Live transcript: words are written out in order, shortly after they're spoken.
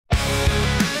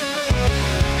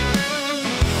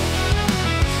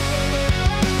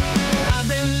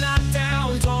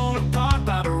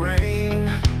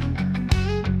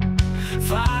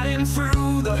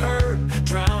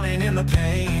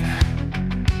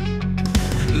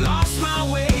Lost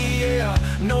my way, yeah,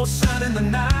 no sign in the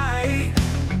night.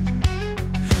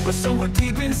 But somewhere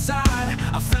deep inside,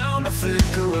 I found a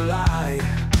flicker of light.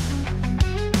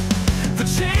 The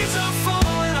chains are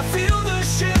falling, I feel the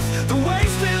shift. The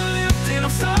weight's been lifted, I'm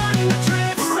starting to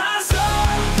drift. Rise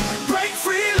up, break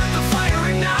free, let the fire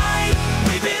ignite.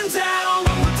 We've been down,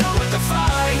 but we're done with the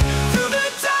fight. Through the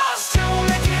dust, and we'll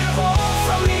make it whole.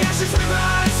 From the ashes we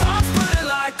rise, hearts burning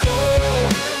like coal.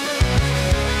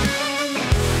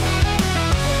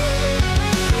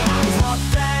 What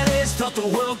that is, felt the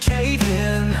world cave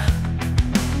in.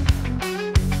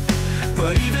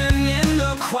 But even in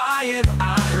the quiet,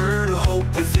 I heard hope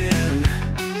within.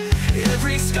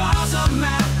 Every scar's a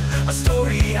map, a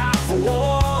story I've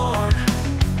worn.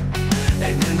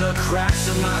 And in the cracks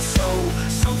of my soul,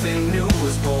 something new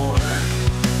was born.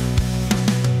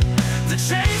 The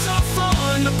chains are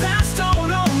falling, the past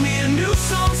don't own me. A new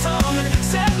song's humming,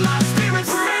 set my spirit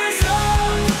free. Rise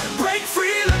up, break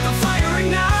free, let the fire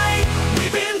ignite.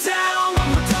 We've been down, but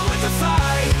we're done with the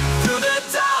fight. Through the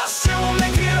dust, and we'll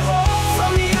make it whole.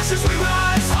 From the ashes we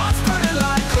rise, hearts burning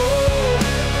like coal.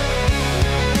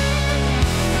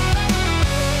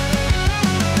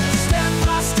 Step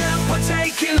by step we're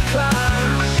taking the climb.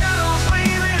 The shadows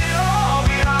leaving it all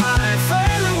behind.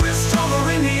 Failing we're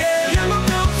stronger in the end. Yeah, we're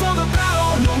built for the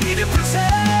battle, no need to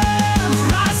pretend.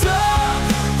 Rise up,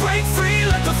 break free,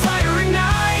 let the fire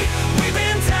ignite. We've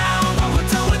been down, but we're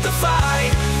done with the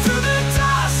fight. Through the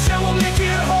dust, and we'll make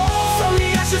it whole. From the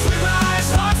ashes we rise,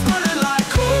 hearts burning like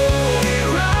coal. We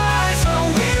rise, oh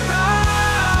we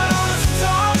rise,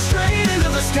 dark straight into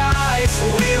the skies.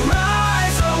 We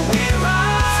rise, oh we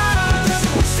rise,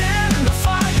 we stand in the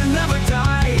fire, never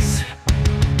dies.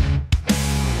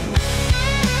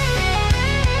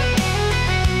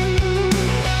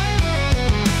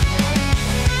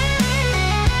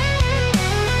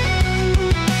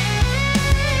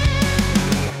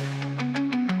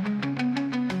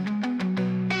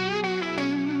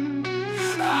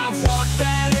 I've walked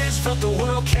that edge, felt the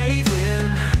world cave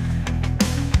in.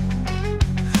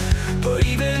 But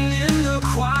even in the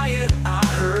quiet, I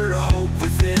heard hope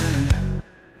within.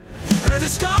 Heard the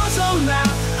scars on map,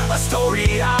 a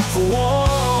story I've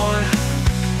worn.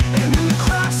 And in the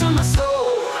cracks of my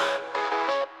soul,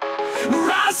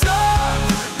 rise up,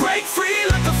 break free,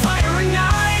 let the fire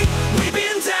ignite. We've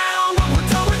been down, but we're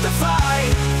done with the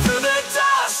fight. Through the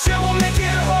dust, and we'll make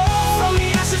it whole. From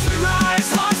the ashes we rise,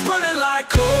 hearts burning like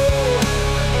coal.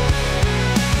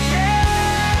 Yeah,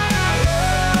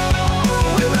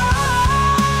 we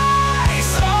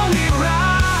rise, oh we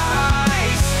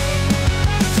rise.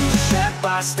 Step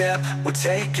by step, we're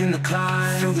taking the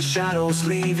climb. Through the shadows,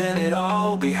 leaving it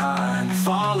all behind.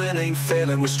 Falling ain't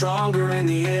failing, we're stronger in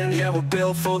the end. Yeah, we're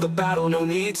built for the battle, no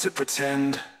need to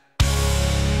pretend.